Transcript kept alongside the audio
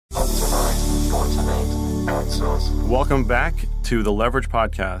Welcome back to the Leverage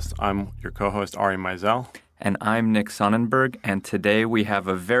Podcast. I'm your co-host, Ari Meisel. And I'm Nick Sonnenberg, and today we have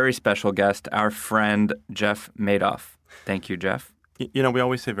a very special guest, our friend Jeff Madoff. Thank you, Jeff. You know, we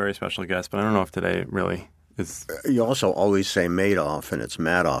always say very special guest, but I don't know if today really is. You also always say Madoff, and it's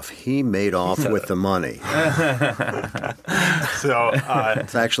Madoff. He made off with the money. So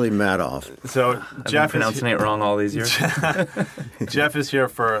it's actually Madoff. So Jeff I've been pronouncing it wrong all these years. Jeff is here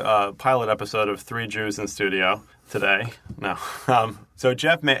for a pilot episode of Three Jews in Studio today. No. So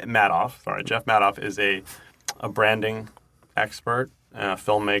Jeff Madoff is a branding expert, a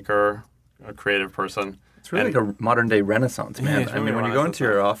filmmaker, a creative person. It's really like a modern-day renaissance, man. Yeah, really when you go into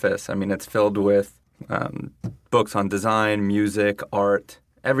your office, it's filled with books on design, music, art,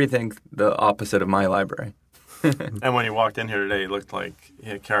 everything the opposite of my library. And when you walked in here today, you looked like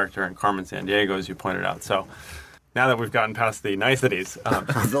a character in Carmen Sandiego, as you pointed out. So now that we've gotten past the niceties. That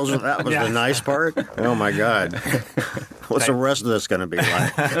was the nice part? Oh, my God. What's the rest of this going to be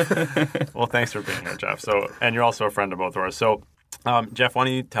like? Well, thanks for being here, Jeff. And you're also a friend of both of ours. So, Jeff, why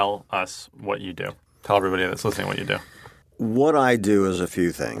don't you tell us what you do? Tell everybody that's listening what you do. What I do is a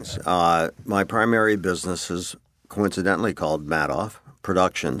few things. My primary business is coincidentally called Madoff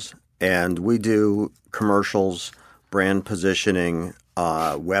Productions, and we do commercials, brand positioning,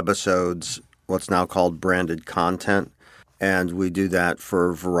 webisodes, what's now called branded content, and we do that for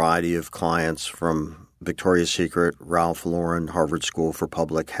a variety of clients from Victoria's Secret, Ralph Lauren, Harvard School for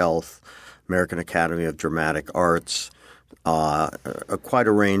Public Health, American Academy of Dramatic Arts, quite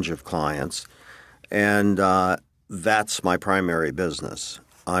a range of clients. And that's my primary business.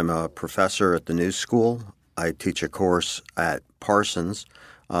 I'm a professor at the New School. I teach a course at Parsons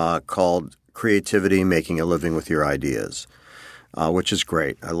called Creativity, Making a Living with Your Ideas, which is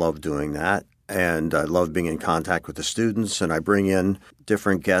great. I love doing that. And I love being in contact with the students, and I bring in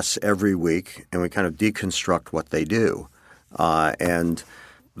different guests every week, and we kind of deconstruct what they do. And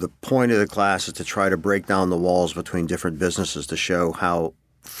the point of the class is to try to break down the walls between different businesses to show how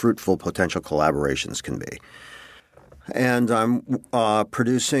fruitful potential collaborations can be. And I'm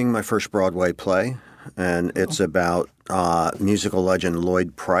producing my first Broadway play, and it's about musical legend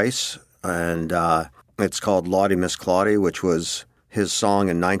Lloyd Price, and it's called Lawdy Miss Clawdy, which was his song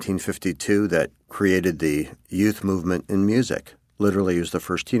in 1952 that created the youth movement in music. Literally, he was the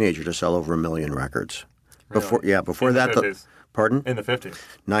first teenager to sell over 1 million records. Really? Before in that. The 50s. Pardon? In the 50s.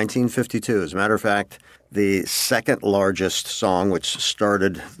 1952. As a matter of fact, the second largest song, which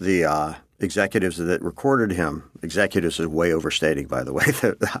started the executives that recorded him, executives is way overstating, by the way,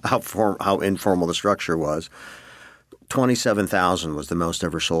 how informal the structure was, 27,000 was the most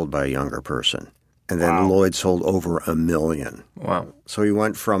ever sold by a younger person. And then Lloyd sold over 1 million. Wow! So he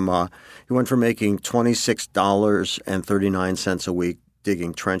went from making $26.39 a week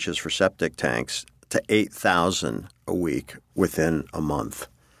digging trenches for septic tanks to $8,000 a week within a month,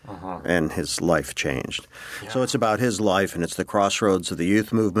 and his life changed. Yeah. So it's about his life, and it's the crossroads of the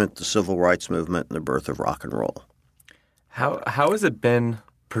youth movement, the civil rights movement, and the birth of rock and roll. How has it been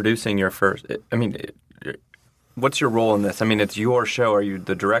producing your first? What's your role in this? It's your show. Are you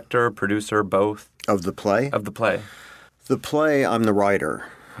the director, producer, both? Of the play? Of the play. The play, I'm the writer.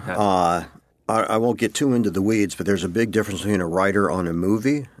 Okay. I won't get too into the weeds, but there's a big difference between a writer on a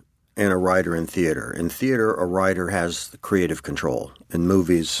movie and a writer in theater. In theater, a writer has the creative control. In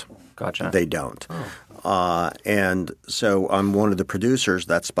movies, they don't. Oh. And so I'm one of the producers.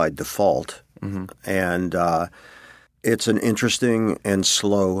 That's by default. Mm-hmm. And it's an interesting and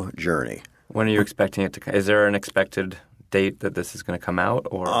slow journey. When are you expecting it to – is there an expected date that this is going to come out?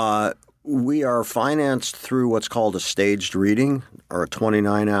 Or we are financed through what's called a staged reading, or a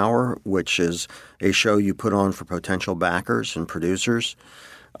 29-hour, which is a show you put on for potential backers and producers.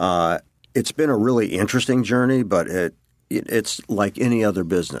 It's been a really interesting journey, but it's like any other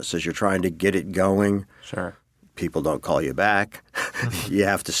business. As you're trying to get it going, sure, people don't call you back. You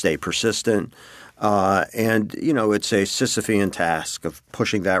have to stay persistent. And, it's a Sisyphean task of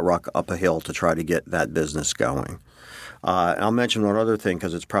pushing that rock up a hill to try to get that business going. I'll mention one other thing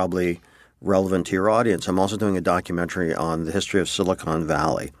because it's probably relevant to your audience. I'm also doing a documentary on the history of Silicon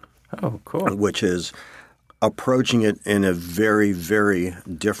Valley. Oh, cool. Which is approaching it in a very, very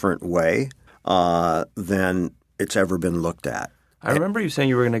different way than it's ever been looked at. I remember you saying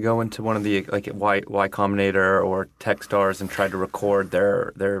you were going to go into one of the Y Combinator or Techstars and try to record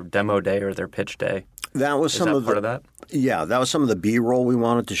their demo day or their pitch day. That was part of that? Yeah, that was some of the B-roll we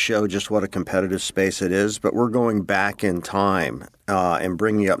wanted to show just what a competitive space it is. But we're going back in time and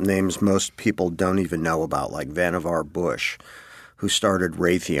bringing up names most people don't even know about, like Vannevar Bush, who started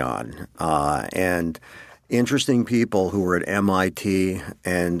Raytheon, and interesting people who were at MIT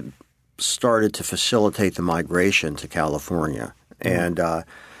and started to facilitate the migration to California. And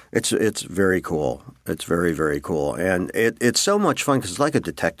it's very cool. It's very, very cool. And it's so much fun because it's like a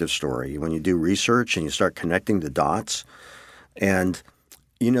detective story when you do research and you start connecting the dots. And,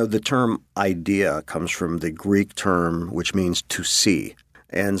 the term idea comes from the Greek term which means to see.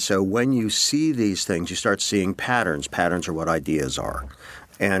 And so when you see these things, you start seeing patterns. Patterns are what ideas are.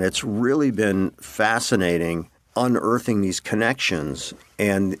 And it's really been fascinating unearthing these connections.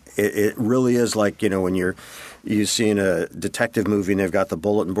 And it really is like, when you've seen a detective movie and they've got the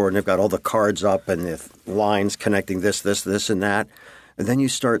bulletin board and they've got all the cards up and the lines connecting this, and that. And then you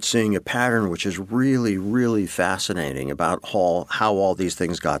start seeing a pattern which is really, really fascinating about how all these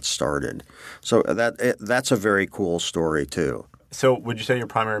things got started. So that's a very cool story too. So would you say your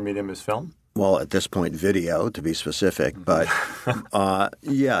primary medium is film? Well, at this point, video, to be specific. But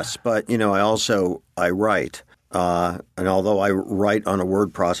yes, but, I write. And although I write on a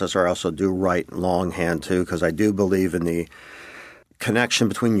word processor, I also do write longhand too, because I do believe in the connection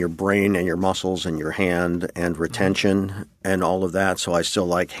between your brain and your muscles and your hand and retention and all of that. So I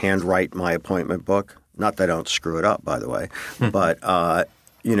still handwrite my appointment book. Not that I don't screw it up, by the way. But,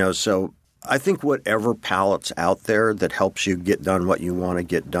 so I think whatever palette's out there that helps you get done what you want to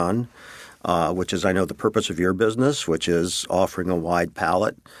get done, which is, I know, the purpose of your business, which is offering a wide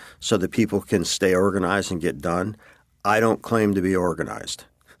palette so that people can stay organized and get done. I don't claim to be organized.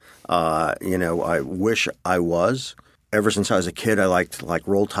 I wish I was. Ever since I was a kid, I liked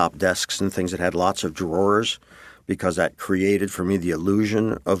roll-top desks and things that had lots of drawers because that created for me the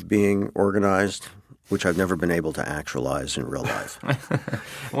illusion of being organized, which I've never been able to actualize in real life.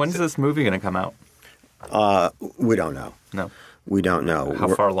 When's this movie going to come out? We don't know. No. We don't know.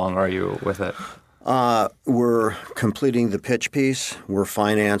 How far along are you with it? We're completing the pitch piece. We're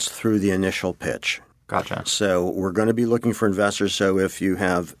financed through the initial pitch. Gotcha. So we're going to be looking for investors. So if you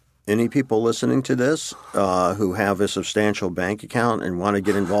have any people listening to this who have a substantial bank account and want to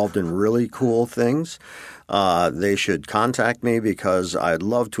get involved in really cool things, they should contact me because I'd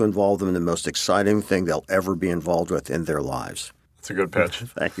love to involve them in the most exciting thing they'll ever be involved with in their lives. That's a good pitch.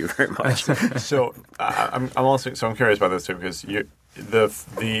 Thank you very much. So I'm curious about this too because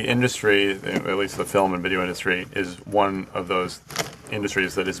the industry, at least the film and video industry, is one of those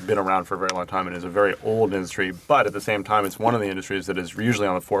industries that has been around for a very long time and is a very old industry. But at the same time, it's one of the industries that is usually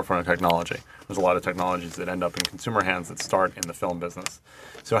on the forefront of technology. There's a lot of technologies that end up in consumer hands that start in the film business.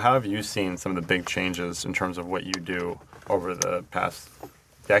 So how have you seen some of the big changes in terms of what you do over the past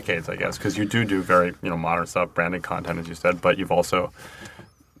decades, I guess? Because you do very modern stuff, branded content, as you said, but you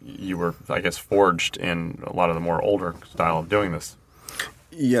were, I guess, forged in a lot of the more older style of doing this.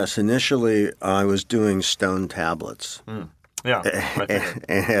 Yes, initially I was doing stone tablets. Yeah,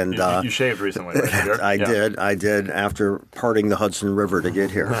 and you shaved recently. Right? I did after parting the Hudson River to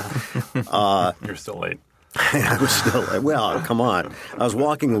get here. You're still late. I was still late. Well, come on. I was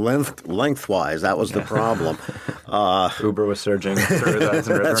walking lengthwise. That was the problem. Uber was surging through the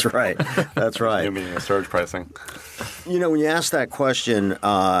Hudson River. That's right. That's right. You mean surge pricing? When you ask that question,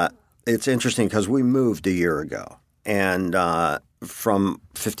 it's interesting because we moved a year ago, and from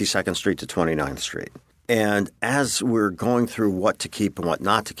 52nd Street to 29th Street. And as we're going through what to keep and what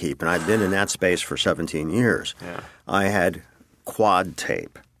not to keep, and I've been in that space for 17 years, I had quad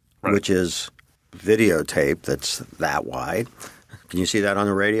tape, which is videotape that's that wide. Can you see that on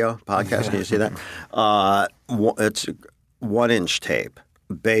the radio podcast? Can you see that? It's 1-inch tape,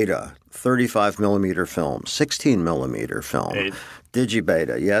 beta, 35 millimeter film, 16 millimeter film, 8.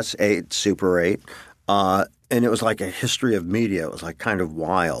 Digibeta, yes, 8, Super 8. And it was like a history of media. It was like kind of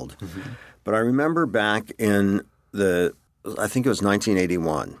wild. Mm-hmm. But I remember back in I think it was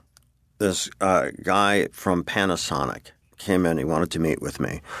 1981, this guy from Panasonic came in. He wanted to meet with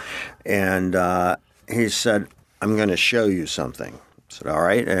me. And he said, I'm going to show you something. I said, all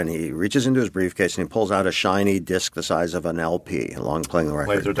right. And he reaches into his briefcase and he pulls out a shiny disc the size of an LP, a long playing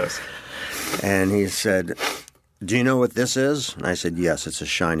record. Laser disc. And he said, do you know what this is? And I said, yes, it's a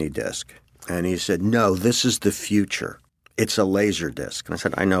shiny disc. And he said, no, this is the future. It's a laser disc. And I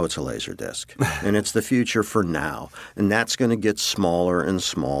said, I know it's a laser disc. And it's the future for now. And that's going to get smaller and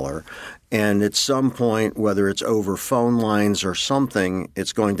smaller. And at some point, whether it's over phone lines or something,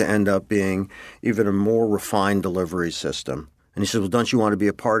 it's going to end up being even a more refined delivery system. And he said, well, don't you want to be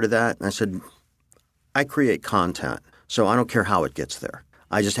a part of that? And I said, I create content, so I don't care how it gets there.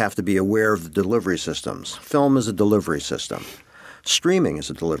 I just have to be aware of the delivery systems. Film is a delivery system. Streaming is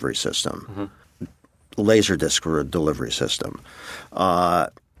a delivery system. Mm-hmm. Laserdisc were a delivery system. A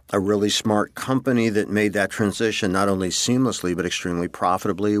really smart company that made that transition not only seamlessly but extremely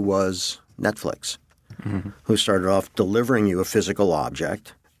profitably was Netflix, mm-hmm. who started off delivering you a physical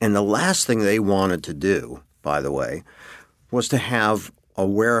object And the last thing they wanted to do, by the way, was to have a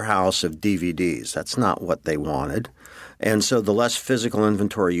warehouse of DVDs. That's not what they wanted. And so the less physical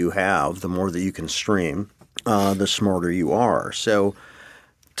inventory you have, the more that you can stream, the smarter you are. So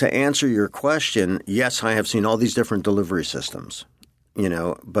to answer your question, yes, I have seen all these different delivery systems,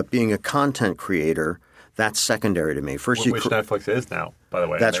 but being a content creator, that's secondary to me. First, which Netflix is now, by the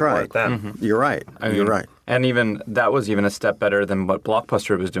way. That's right. You're right. You're right. And even that was even a step better than what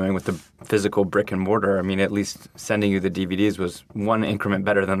Blockbuster was doing with the physical brick and mortar. I mean, at least sending you the DVDs was one increment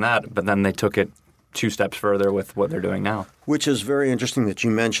better than that, but then they took it 2 steps further with what they're doing now. Which is very interesting that you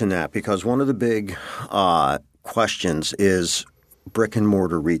mentioned that, because one of the big questions is brick and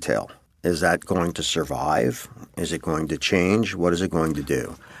mortar retail. Is that going to survive? Is it going to change? What is it going to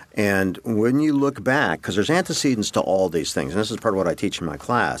do? And when you look back, because there's antecedents to all these things, and this is part of what I teach in my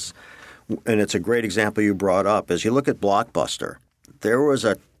class, and it's a great example you brought up, is you look at Blockbuster.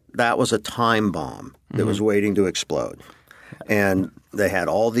 That was a time bomb that was waiting to explode. And they had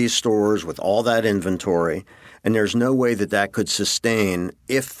all these stores with all that inventory, and there's no way that could sustain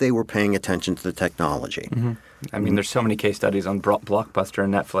if they were paying attention to the technology. I mean, there's so many case studies on Blockbuster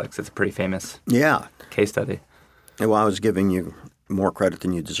and Netflix. It's a pretty famous case study. Well, I was giving you more credit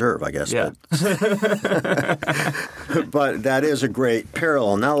than you deserve, I guess. Yeah. But that is a great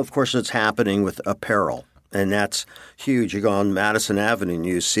parallel. Now, of course, it's happening with apparel, and that's huge. You go on Madison Avenue and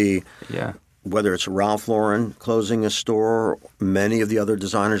you see whether it's Ralph Lauren closing a store, many of the other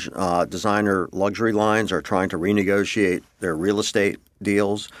designer luxury lines are trying to renegotiate their real estate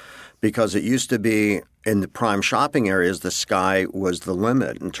deals, because it used to be in the prime shopping areas, the sky was the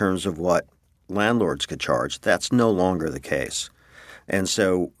limit in terms of what landlords could charge. That's no longer the case. And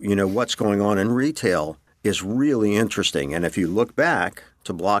so, what's going on in retail is really interesting. And if you look back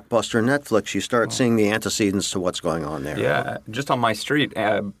to Blockbuster and Netflix, you start seeing the antecedents to what's going on there. Yeah. Just on my street,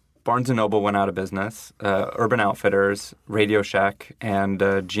 Barnes & Noble went out of business, Urban Outfitters, Radio Shack, and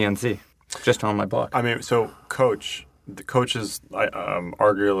GNC, just on my block. I mean, so the Coach is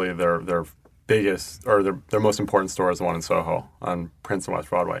arguably their biggest, or their most important store is the one in Soho on Prince and West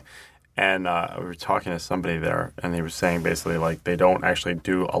Broadway. And we were talking to somebody there, and they were saying basically like they don't actually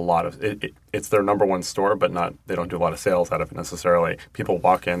do a lot of it. It's their number one store, but they don't do a lot of sales out of it necessarily. People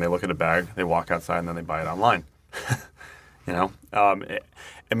walk in, they look at a bag, they walk outside, and then they buy it online. I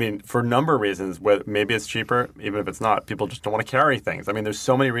mean, for a number of reasons, maybe it's cheaper, even if it's not. People just don't want to carry things. I mean, there's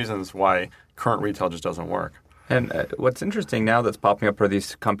so many reasons why current retail just doesn't work. And what's interesting now that's popping up are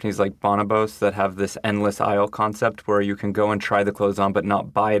these companies like Bonobos that have this endless aisle concept where you can go and try the clothes on but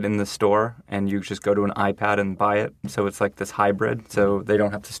not buy it in the store, and you just go to an iPad and buy it. So it's like this hybrid, so they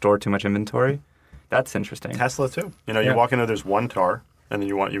don't have to store too much inventory. That's interesting. Tesla, too. You walk in there, there's one car, and then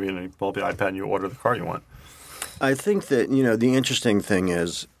you pull up the iPad and you order the car you want. I think that, the interesting thing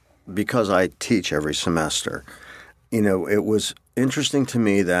is, because I teach every semester, it was interesting to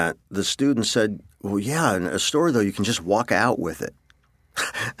me that the students said, well, yeah, in a store, though, you can just walk out with it.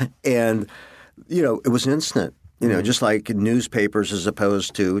 And, it was instant, just like newspapers as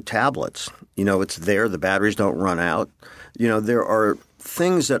opposed to tablets. It's there. The batteries don't run out. There are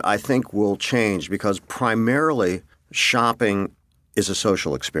things that I think will change because primarily shopping is a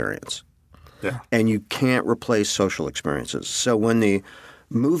social experience. Yeah. And you can't replace social experiences. So when the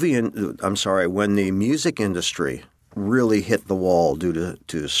music industry really hit the wall due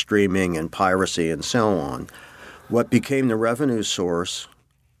to streaming and piracy and so on, what became the revenue source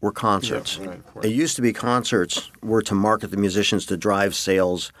were concerts. Yeah, right. It used to be concerts were to market the musicians to drive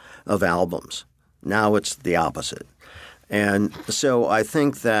sales of albums. Now it's the opposite. And so I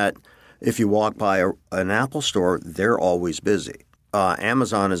think that if you walk by an Apple store, they're always busy.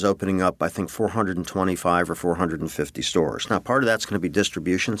 Amazon is opening up, I think, 425 or 450 stores. Now, part of that's going to be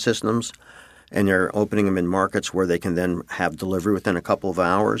distribution systems, and they're opening them in markets where they can then have delivery within a couple of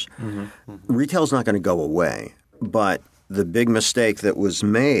hours. Mm-hmm. Mm-hmm. Retail's not going to go away, but the big mistake that was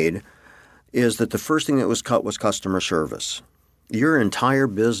made is that the first thing that was cut was customer service. Your entire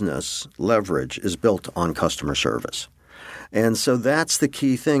business leverage is built on customer service. And so that's the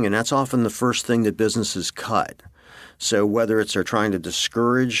key thing, and that's often the first thing that businesses cut. So whether it's they're trying to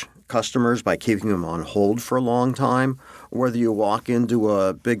discourage customers by keeping them on hold for a long time, or whether you walk into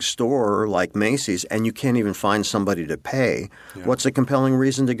a big store like Macy's and you can't even find somebody to pay, what's a compelling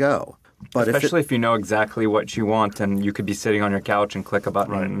reason to go? But especially if you know exactly what you want and you could be sitting on your couch and click a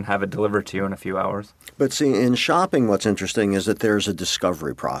button and have it delivered to you in a few hours. But see, in shopping, what's interesting is that there's a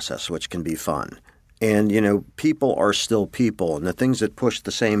discovery process, which can be fun. And, people are still people, and the things that push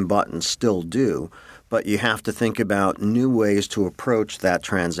the same button still do. But you have to think about new ways to approach that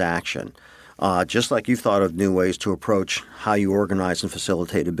transaction. just like you've thought of new ways to approach how you organize and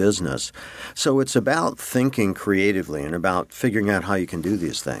facilitate a business. So it's about thinking creatively and about figuring out how you can do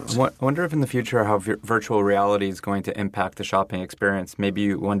these things. I wonder if in the future how virtual reality is going to impact the shopping experience.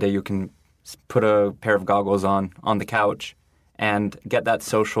 Maybe one day you can put a pair of goggles on the couch and get that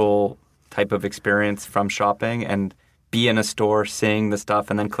social type of experience from shopping and be in a store seeing the stuff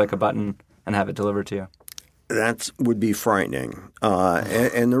and then click a button and have it delivered to you. That would be frightening.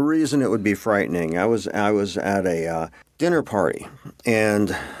 And the reason it would be frightening, I was at a dinner party,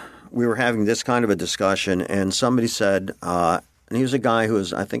 and we were having this kind of a discussion, and somebody said, and he was a guy who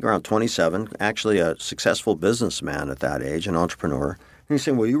was, I think, around 27, actually a successful businessman at that age, an entrepreneur. And he's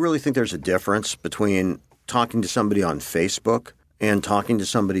saying, well, you really think there's a difference between talking to somebody on Facebook and talking to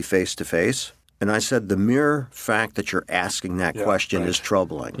somebody face-to-face? And I said, the mere fact that you're asking that question is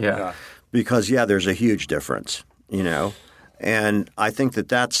troubling. Yeah. Because, there's a huge difference, And I think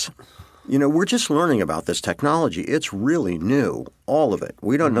that's, we're just learning about this technology. It's really new, all of it.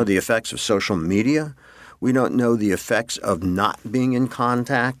 We don't know the effects of social media. We don't know the effects of not being in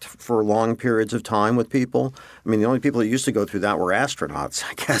contact for long periods of time with people. I mean, the only people that used to go through that were astronauts,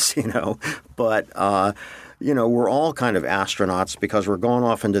 I guess, But, we're all kind of astronauts because we're going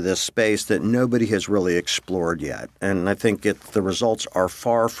off into this space that nobody has really explored yet. And I think the results are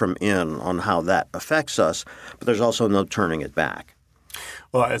far from in on how that affects us, but there's also no turning it back.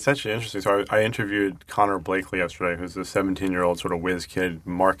 Well, it's actually interesting. So I interviewed Connor Blakely yesterday, who's a 17-year-old sort of whiz kid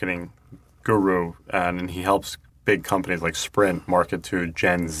marketing guru, and he helps big companies like Sprint market to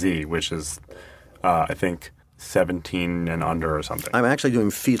Gen Z, which is, I think, 17 and under or something. I'm actually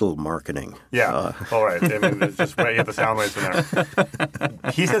doing fetal marketing. Yeah. All right. I mean, it's just where you get the sound waves in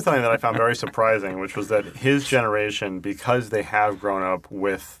there. He said something that I found very surprising, which was that his generation, because they have grown up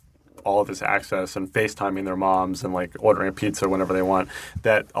with all of this access and FaceTiming their moms and like ordering a pizza whenever they want,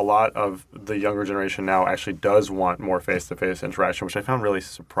 that a lot of the younger generation now actually does want more face-to-face interaction, which I found really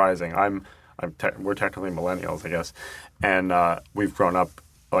surprising. We're technically millennials, I guess, and we've grown up.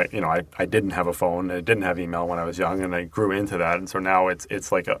 Like, I didn't have a phone, I didn't have email when I was young, and I grew into that. And so now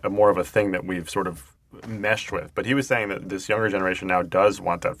it's like a more of a thing that we've sort of meshed with. But he was saying that this younger generation now does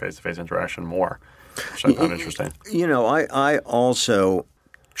want that face-to-face interaction more, which I found interesting. I also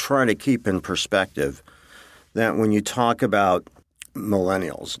try to keep in perspective that when you talk about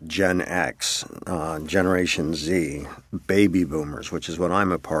millennials, Gen X, Generation Z, baby boomers, which is what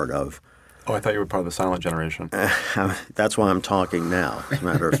I'm a part of. Oh, I thought you were part of the silent generation. That's why I'm talking now, as a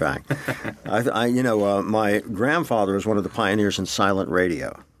matter of fact. My grandfather was one of the pioneers in silent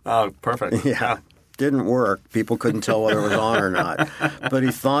radio. Oh, perfect. Yeah. Didn't work. People couldn't tell whether it was on or not. But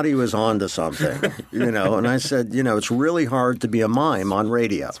he thought he was on to something, And I said, it's really hard to be a mime on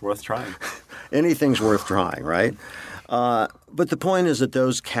radio. It's worth trying. Anything's worth trying, right? But the point is that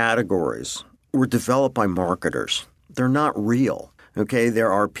those categories were developed by marketers. They're not real. Okay, there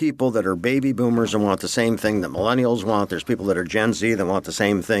are people that are baby boomers and want the same thing that millennials want. There's people that are Gen Z that want the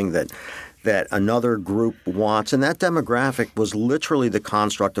same thing that another group wants. And that demographic was literally the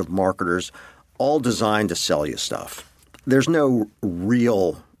construct of marketers, all designed to sell you stuff. There's no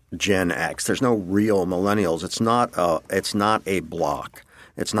real Gen X. There's no real millennials. It's not a block.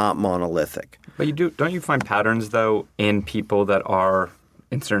 It's not monolithic. But don't you find patterns, though, in people that are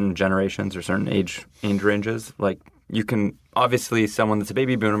in certain generations or certain age ranges? Like, you can obviously someone that's a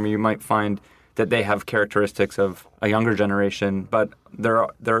baby boomer, you might find that they have characteristics of a younger generation, but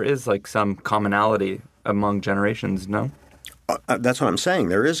there is like some commonality among generations. No, that's what I'm saying.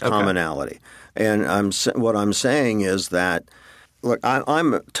 There is commonality, and what I'm saying is that look,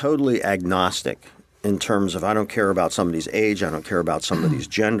 I'm totally agnostic in terms of I don't care about somebody's age, I don't care about somebody's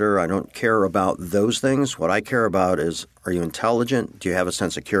gender, I don't care about those things. What I care about is, are you intelligent? Do you have a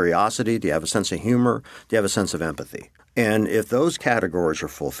sense of curiosity? Do you have a sense of humor? Do you have a sense of empathy? And if those categories are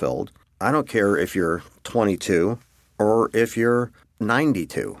fulfilled, I don't care if you're 22 or if you're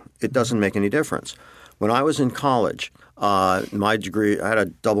 92. It doesn't make any difference. When I was in college, my degree, I had a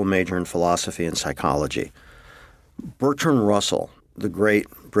double major in philosophy and psychology. Bertrand Russell, the great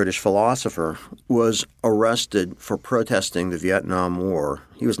British philosopher, was arrested for protesting the Vietnam War.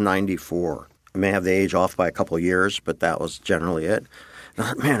 He was 94. I may have the age off by a couple of years, but that was generally it. And I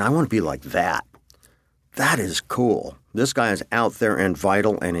thought, man, I want to be like that. That is cool. This guy is out there and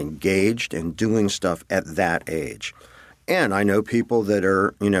vital and engaged and doing stuff at that age. And I know people that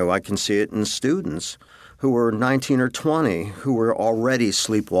are, I can see it in students who are 19 or 20 who are already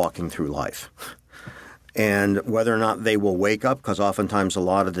sleepwalking through life. And whether or not they will wake up, because oftentimes a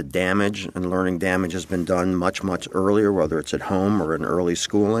lot of the damage and learning damage has been done much, much earlier, whether it's at home or in early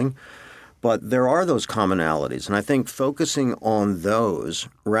schooling. But there are those commonalities, and I think focusing on those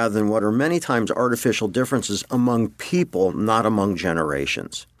rather than what are many times artificial differences among people, not among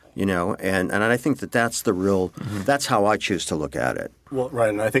generations, and I think that's the real that's how I choose to look at it. Well, right,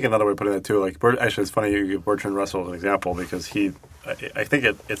 and I think another way of putting it too, actually, it's funny you give Bertrand Russell as an example because I think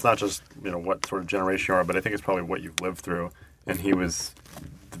it's not just what sort of generation you are, but I think it's probably what you've lived through, and he was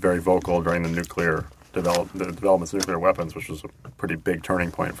very vocal during the developments of nuclear weapons, which was a pretty big turning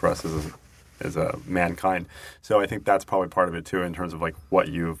point for us as a mankind. So I think that's probably part of it too, in terms of what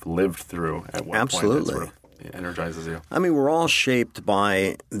you've lived through at what Absolutely. point it sort of energizes you. I mean, we're all shaped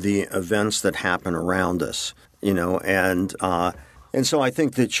by the events that happen around us, and so I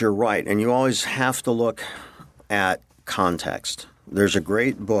think that you're right, and you always have to look at context. There's a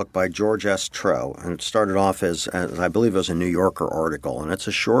great book by George S. Trow, and it started off as I believe it was a New Yorker article, and it's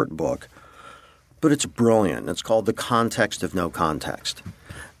a short book, but it's brilliant. It's called The Context of No Context.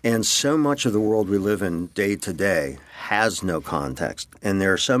 And so much of the world we live in day to day has no context. And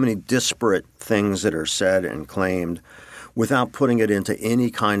there are so many disparate things that are said and claimed without putting it into any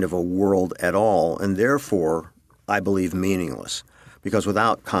kind of a world at all, and therefore, I believe, meaningless. Because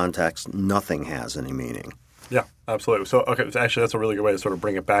without context, nothing has any meaning. Yeah, absolutely. So actually that's a really good way to sort of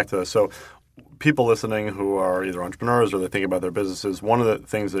bring it back to this. So people listening who are either entrepreneurs or they're thinking about their businesses, one of the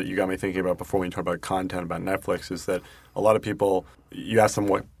things that you got me thinking about before we talk about content about Netflix is that a lot of people, you ask them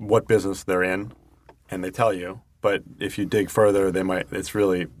what business they're in, and they tell you. But if you dig further, it's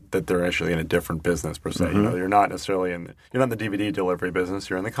really that they're actually in a different business per se. Mm-hmm. You're not necessarily in the DVD delivery business.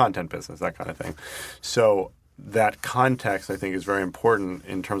 You're in the content business, that kind of thing. So that context, I think, is very important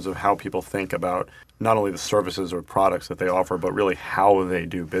in terms of how people think about not only the services or products that they offer, but really how they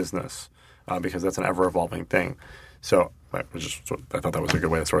do business, because that's an ever-evolving thing. So I thought that was a good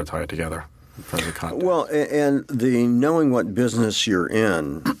way to sort of tie it together in terms of context. Well, and the knowing what business you're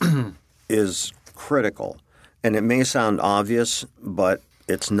in is critical. And it may sound obvious, but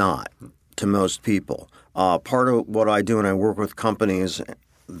it's not to most people. Part of what I do, and I work with companies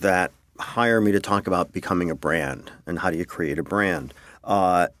that hire me to talk about becoming a brand and how do you create a brand.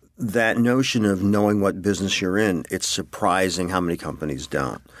 That notion of knowing what business you're in, it's surprising how many companies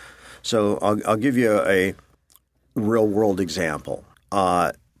don't. So I'll give you a real-world example.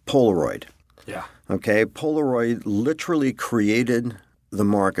 Polaroid. Yeah. Okay, Polaroid literally created the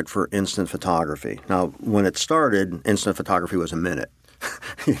market for instant photography. Now, when it started, instant photography was a minute.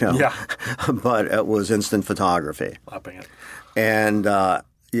 Yeah. But it was instant photography. Lapping it. And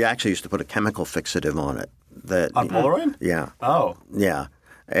you actually used to put a chemical fixative on it. On Polaroid? Yeah. Oh. Yeah.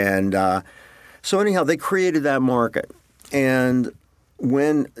 And so anyhow, they created that market. And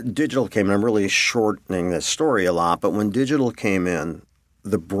when digital came in, I'm really shortening this story a lot, but when digital came in,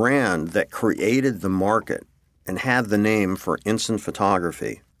 the brand that created the market and had the name for instant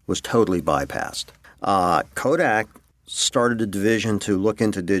photography was totally bypassed. Kodak started a division to look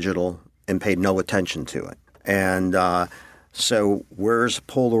into digital and paid no attention to it. And so where's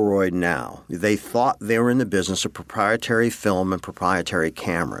Polaroid now? They thought they were in the business of proprietary film and proprietary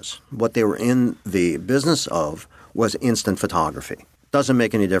cameras. What they were in the business of was instant photography. Doesn't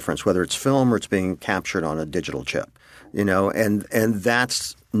make any difference whether it's film or it's being captured on a digital chip, and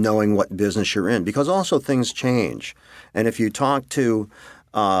that's knowing what business you're in, because also things change. And if you talk to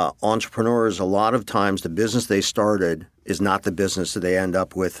entrepreneurs, a lot of times the business they started is not the business that they end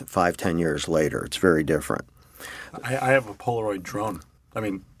up with 5-10 years later. It's very different. I have a Polaroid drone. I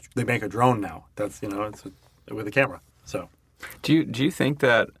mean, they make a drone now. That's it's with a camera. So, do you think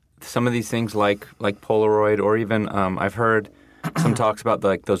that some of these things like Polaroid, or even I've heard some talks about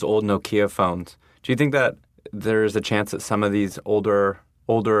those old Nokia phones. Do you think that there's a chance that some of these older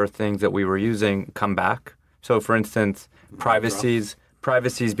things that we were using come back? So, for instance, privacy's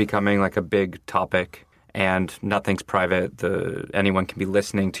becoming like a big topic, and nothing's private. Anyone can be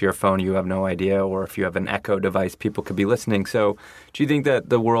listening to your phone. You have no idea. Or if you have an Echo device, people could be listening. So, do you think that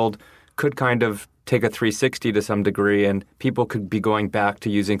the world could kind of take a 360 to some degree, and people could be going back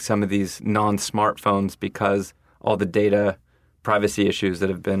to using some of these non-smartphones because all the data privacy issues that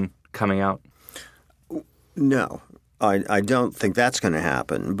have been coming out? No, I don't think that's going to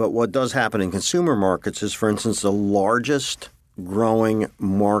happen. But what does happen in consumer markets is, for instance, the largest growing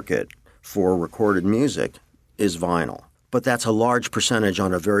market for recorded music is vinyl. But that's a large percentage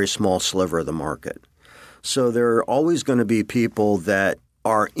on a very small sliver of the market. So there are always going to be people that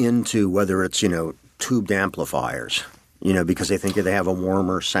are into whether it's, tubed amplifiers, because they think they have a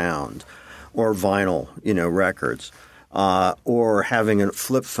warmer sound, or vinyl, records. Or having a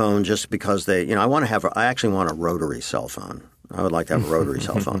flip phone just because I actually want a rotary cell phone. I would like to have a rotary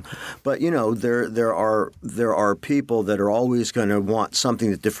cell phone. But, there are people that are always going to want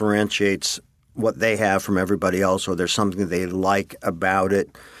something that differentiates what they have from everybody else, or there's something they like about it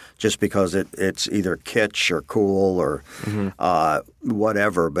just because it's either kitsch or cool or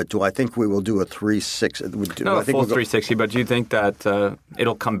whatever. But do I think we will do a 360? No, a full 360, but do you think that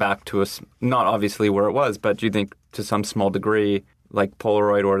it'll come back to us, not obviously where it was, but do you think to some small degree, like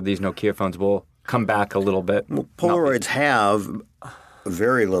Polaroid or these Nokia phones will come back a little bit? Well, Polaroids have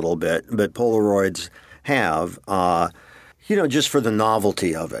very little bit, but Polaroids have, just for the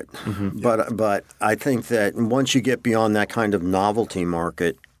novelty of it. But I think that once you get beyond that kind of novelty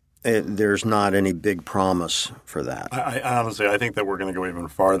market, there's not any big promise for that. I honestly, I think that we're going to go even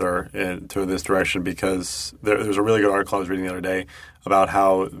farther into this direction because there's a really good article I was reading the other day about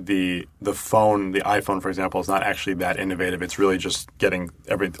how the phone, the iPhone, for example, is not actually that innovative. It's really just getting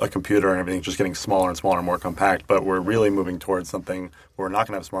a computer and everything just getting smaller and smaller and more compact. But we're really moving towards something where we're not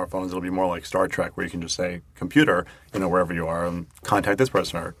going to have smartphones. It'll be more like Star Trek, where you can just say computer, wherever you are, and contact this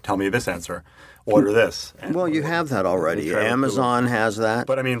person or tell me this answer. Order this. Well, you have that already. Amazon has that.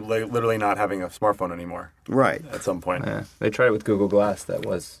 But I mean, literally not having a smartphone anymore. Right. At some point. Yeah. They tried it with Google Glass. That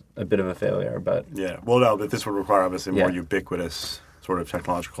was a bit of a failure, but... Yeah. Well, no, but this would require obviously more ubiquitous sort of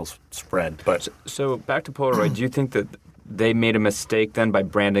technological spread. But So back to Polaroid, do you think that they made a mistake then by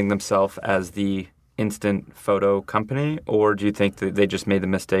branding themselves as the instant photo company? Or do you think that they just made the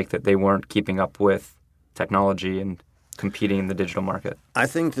mistake that they weren't keeping up with technology and competing in the digital market? I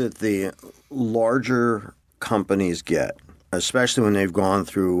think that the larger companies get, especially when they've gone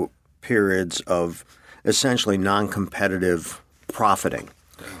through periods of essentially non-competitive profiting,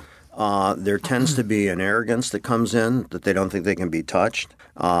 there tends to be an arrogance that comes in that they don't think they can be touched.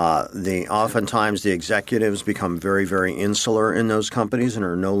 Oftentimes the executives become very, very insular in those companies and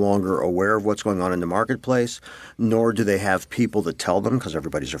are no longer aware of what's going on in the marketplace, nor do they have people that tell them because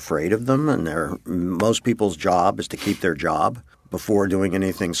everybody's afraid of them. And most people's job is to keep their job. Before doing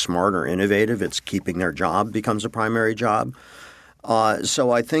anything smart or innovative, it's keeping their job becomes a primary job.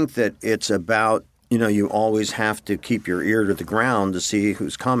 So I think that it's about, you always have to keep your ear to the ground to see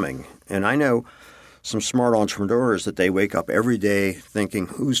who's coming. And I know some smart entrepreneurs that they wake up every day thinking,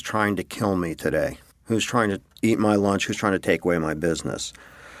 who's trying to kill me today? Who's trying to eat my lunch? Who's trying to take away my business?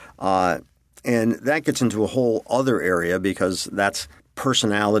 And that gets into a whole other area because that's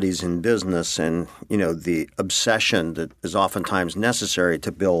personalities in business and, the obsession that is oftentimes necessary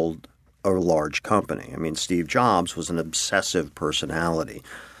to build a large company. I mean, Steve Jobs was an obsessive personality.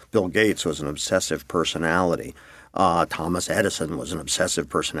 Bill Gates was an obsessive personality. Thomas Edison was an obsessive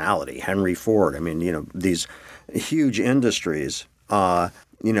personality. Henry Ford. I mean, these huge industries,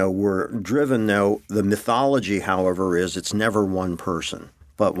 were driven, though. The mythology, however, is it's never one person,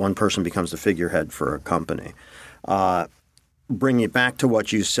 but one person becomes the figurehead for a company. Bringing it back to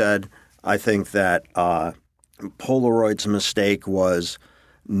what you said, I think that Polaroid's mistake was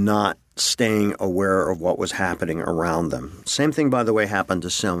not staying aware of what was happening around them. Same thing, by the way, happened to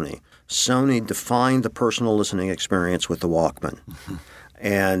Sony. Sony defined the personal listening experience with the Walkman.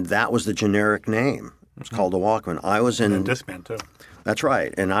 And that was the generic name. It's called the Walkman. I was in... And Discman, too. That's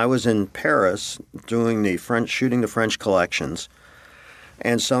right. And I was in Paris shooting the French collections.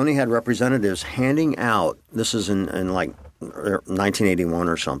 And Sony had representatives handing out, this is in like 1981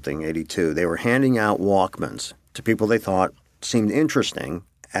 or something, 82. They were handing out Walkmans to people they thought seemed interesting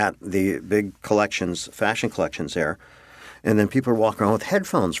at the big collections, fashion collections there. And then people are walking around with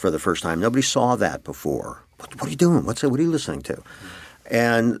headphones for the first time. Nobody saw that before. What are you doing? What are you listening to?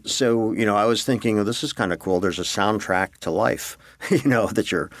 And so, I was thinking, oh, this is kind of cool. There's a soundtrack to life,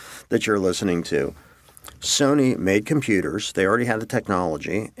 that you're listening to. Sony made computers. They already had the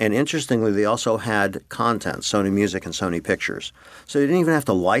technology. And interestingly, they also had content, Sony Music and Sony Pictures. So they didn't even have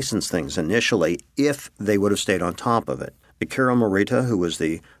to license things initially if they would have stayed on top of it. Akira Morita, who was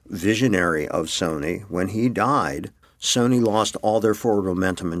the visionary of Sony, when he died, Sony lost all their forward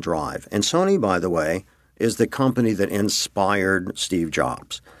momentum and drive. And Sony, by the way, is the company that inspired Steve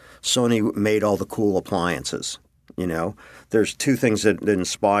Jobs. Sony made all the cool appliances. There's two things that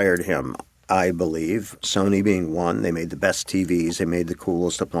inspired him, I believe. Sony being one, they made the best TVs, they made the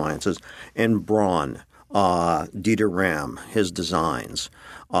coolest appliances. And Braun, Dieter Ram, his designs.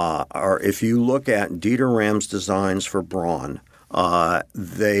 If you look at Dieter Ram's designs for Braun,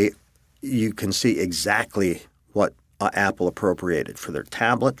 you can see exactly what Apple appropriated for their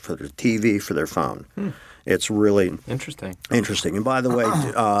tablet, for their TV, for their phone. It's really interesting. And by the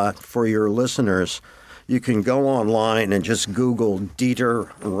way, for your listeners, you can go online and just Google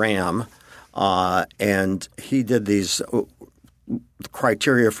Dieter Ram, and he did these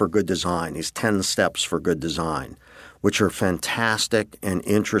criteria for good design, these 10 steps for good design. which are fantastic and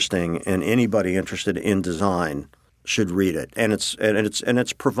interesting, and anybody interested in design should read it. And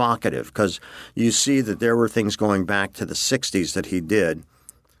it's provocative because you see that there were things going back to the 60s that he did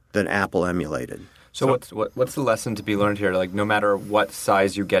that Apple emulated. So what's the lesson to be learned here? Like, no matter what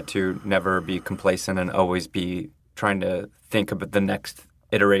size you get to, never be complacent and always be trying to think about the next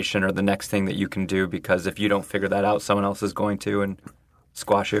iteration or the next thing that you can do, because if you don't figure that out, someone else is going to and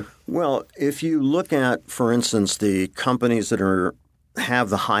squash you. Well, if you look at, for instance, the companies that have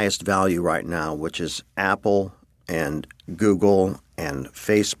the highest value right now, which is Apple and Google and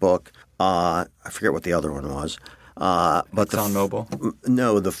Facebook. I forget what the other one was. But ExxonMobil?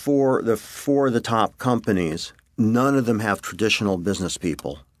 No, the four of the top companies, none of them have traditional business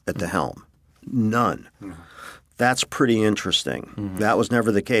people at the helm. None. Mm-hmm. That's pretty interesting. Mm-hmm. That was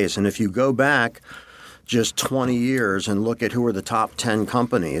never the case. And if you go back just 20 years and look at who are the top 10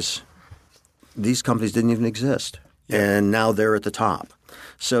 companies, these companies didn't even exist. Yeah. And now they're at the top.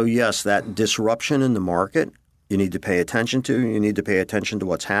 So yes, that disruption in the market you need to pay attention to. You need to pay attention to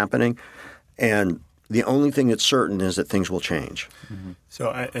what's happening. And the only thing that's certain is that things will change. Mm-hmm. So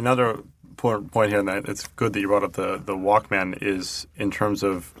another point here, and that it's good that you brought up the Walkman, is in terms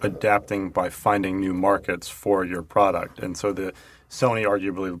of adapting by finding new markets for your product. And so the Sony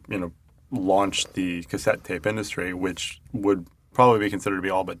arguably, launched the cassette tape industry, which would probably be considered to be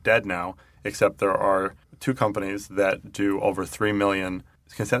all but dead now, except there are two companies that do over 3 million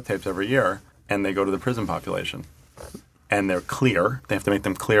cassette tapes every year, and they go to the prison population. And they're clear. They have to make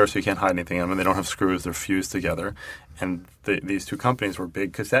them clear so you can't hide anything in them. And they don't have screws. They're fused together. And these two companies were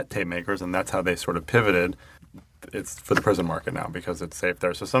big cassette tape makers, and that's how they sort of pivoted. It's for the prison market now because it's safe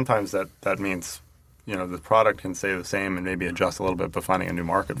there. So sometimes that means, the product can stay the same and maybe adjust a little bit, but finding a new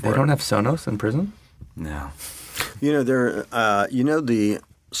market for it. They don't have Sonos in prison? No. The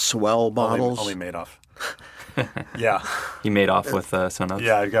Swell bottles? Only Madoff. Yeah. He made off with Sonos?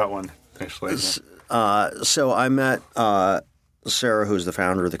 Yeah, I got one, actually. Yeah. So I met Sarah, who's the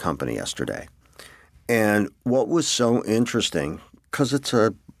founder of the company, yesterday. And what was so interesting, because it's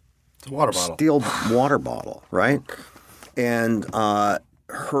a water bottle. Steel water bottle, right? And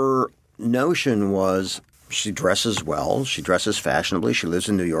her notion was she dresses well, she dresses fashionably, she lives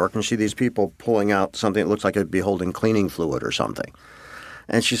in New York, and she these people pulling out something that looks like it'd be holding cleaning fluid or something.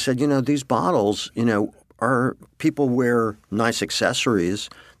 And she said, these bottles, are people wear nice accessories,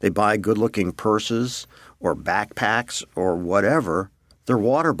 they buy good-looking purses or backpacks or whatever. Their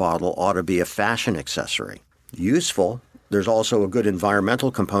water bottle ought to be a fashion accessory. Useful. There's also a good environmental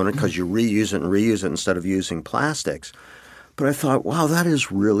component because you reuse it instead of using plastics. But I thought, wow, that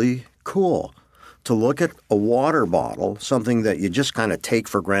is really cool to look at a water bottle, something that you just kind of take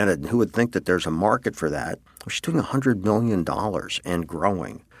for granted. And who would think that there's a market for that? Well, she's doing $100 million and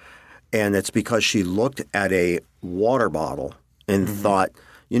growing. And it's because she looked at a water bottle and thought,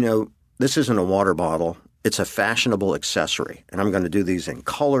 this isn't a water bottle. It's a fashionable accessory. And I'm going to do these in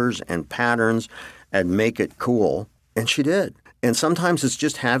colors and patterns and make it cool. And she did. And sometimes it's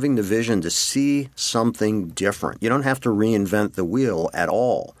just having the vision to see something different. You don't have to reinvent the wheel at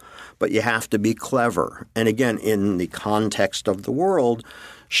all, but you have to be clever. And again, in the context of the world,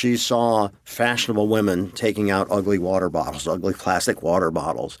 she saw fashionable women taking out ugly water bottles, ugly plastic water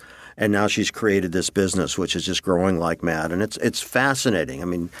bottles. And now she's created this business, which is just growing like mad. And it's fascinating. I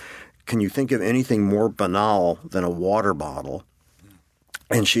mean, can you think of anything more banal than a water bottle?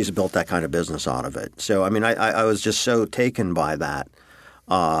 And she's built that kind of business out of it. So, I mean, I was just so taken by that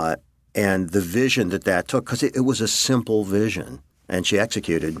and the vision that took, because it was a simple vision. And she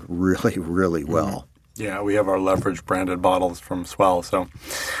executed really, really well. Yeah, we have our leverage branded bottles from Swell. So,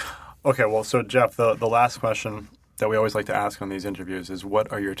 okay, well, so Jeff, the last question that we always like to ask on these interviews is,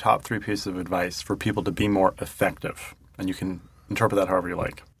 what are your top 3 pieces of advice for people to be more effective? And you can interpret that however you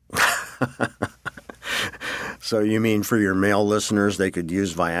like. So you mean for your male listeners, they could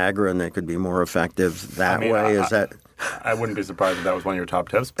use Viagra and they could be more effective that way? Is that? I wouldn't be surprised if that was one of your top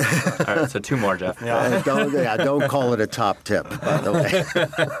tips. All right, so 2 more, Jeff. Yeah. Don't call it a top tip, by the way.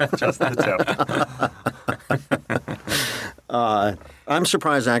 Just the tip. I'm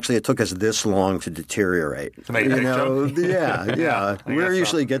surprised, actually, it took us this long to deteriorate. To make a big joke? Yeah. We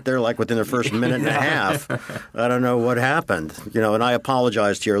usually get there like within the first minute and a half. I don't know what happened. And I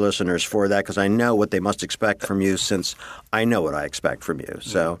apologize to your listeners for that because I know what they must expect from you since I know what I expect from you.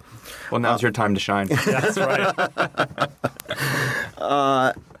 So, well, now's your time to shine. That's right.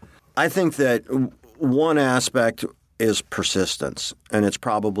 I think that one aspect is persistence, and it's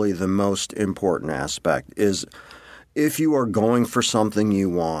probably the most important aspect, is if you are going for something you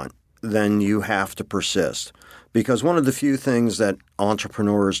want, then you have to persist. Because one of the few things that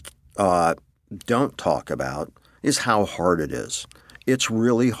entrepreneurs don't talk about is how hard it is. It's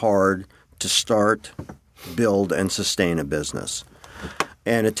really hard to start, build, and sustain a business.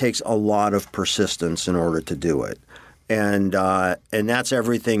 And it takes a lot of persistence in order to do it. And that's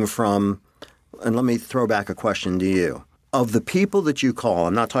everything from, and let me throw back a question to you. Of the people that you call,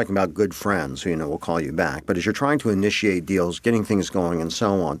 I'm not talking about good friends who, will call you back, but as you're trying to initiate deals, getting things going and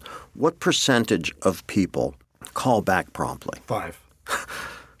so on, what percentage of people call back promptly? 5.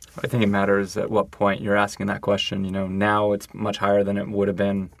 I think it matters at what point you're asking that question. Now it's much higher than it would have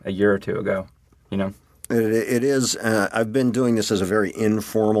been a year or two ago, It is. I've been doing this as a very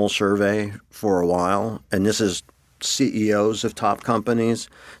informal survey for a while, and this is CEOs of top companies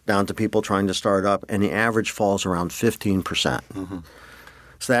down to people trying to start up, and the average falls around 15%. Mm-hmm.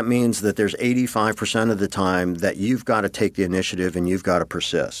 So that means that there's 85% of the time that you've got to take the initiative and you've got to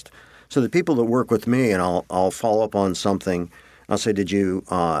persist. So the people that work with me, and I'll follow up on something, I'll say,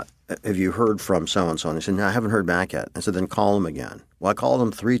 have you heard from so-and-so? And they said, no, I haven't heard back yet. I said, then call them again. Well, I called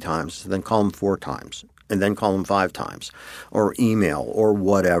them 3 times, then call them 4 times, and then call them 5 times, or email, or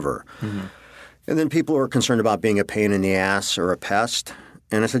whatever. Mm-hmm. And then people are concerned about being a pain in the ass or a pest.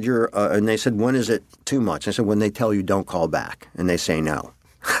 And I said, and they said, when is it too much? I said, when they tell you don't call back, and they say no.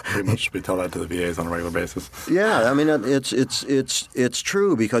 Pretty much we tell that to the VAs on a regular basis. Yeah, I mean, it's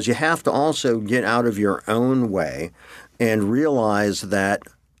true, because you have to also get out of your own way and realize that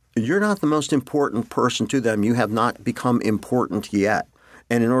you're not the most important person to them. You have not become important yet.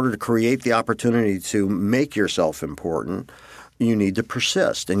 And in order to create the opportunity to make yourself important, you need to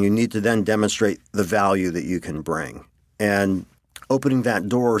persist, and you need to then demonstrate the value that you can bring. And opening that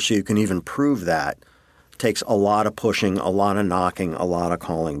door so you can even prove that takes a lot of pushing, a lot of knocking, a lot of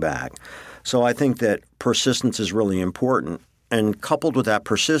calling back. So I think that persistence is really important. And coupled with that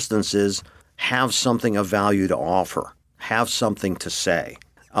persistence is have something of value to offer, have something to say.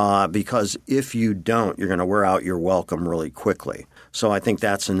 Because if you don't, you're going to wear out your welcome really quickly. So I think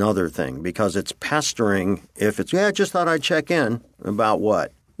that's another thing, because it's pestering if it's, I just thought I'd check in. About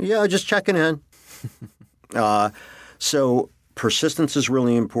what? Yeah, just checking in. So persistence is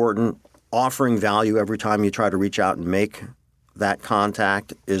really important. Offering value every time you try to reach out and make that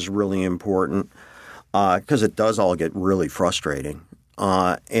contact is really important, because it does all get really frustrating.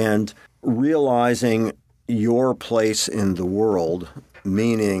 And realizing your place in the world,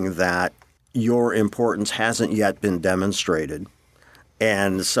 meaning that your importance hasn't yet been demonstrated.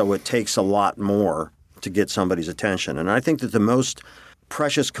 And so it takes a lot more to get somebody's attention. And I think that the most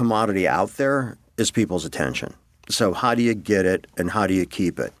precious commodity out there is people's attention. So how do you get it and how do you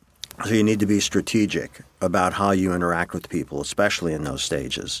keep it? So you need to be strategic about how you interact with people, especially in those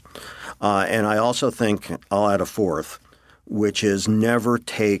stages. And I also think I'll add a fourth, which is never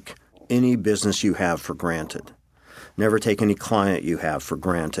take any business you have for granted. Never take any client you have for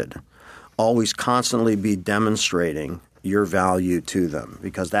granted. Always constantly be demonstrating your value to them,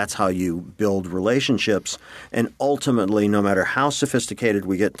 because that's how you build relationships. And ultimately, no matter how sophisticated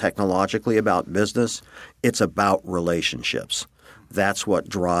we get technologically about business, it's about relationships. That's what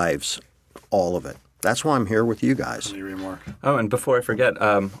drives all of it. That's why I'm here with you guys. Oh, and before I forget,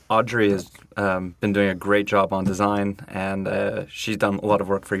 Audrey has been doing a great job on design, and she's done a lot of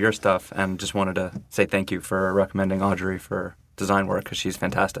work for your stuff, and just wanted to say thank you for recommending Audrey for design work, because she's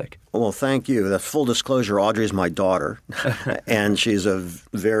fantastic. Well, thank you. That's full disclosure. Audrey's my daughter, and she's a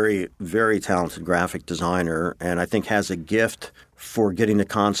very, very talented graphic designer, and I think has a gift for getting the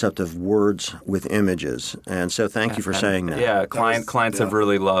concept of words with images. And so thank you for saying that. Yeah, clients have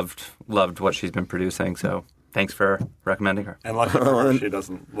really loved what she's been producing, so thanks for recommending her. And lucky for her, she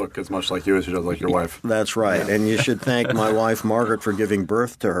doesn't look as much like you as she does like your wife. That's right. Yeah. And you should thank my wife, Margaret, for giving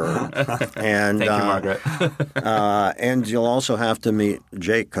birth to her. And, thank you, Margaret. And you'll also have to meet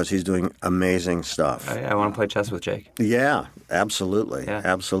Jake, because he's doing amazing stuff. I want to play chess with Jake. Yeah, absolutely. Yeah.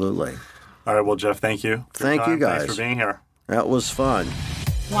 Absolutely. All right. Well, Jeff, thank you. Thank you, guys. Thanks for being here. That was fun.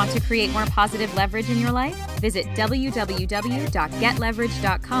 Want to create more positive leverage in your life? Visit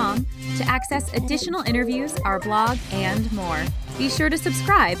www.getleverage.com to access additional interviews, our blog, and more. Be sure to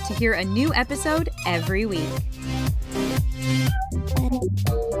subscribe to hear a new episode every week.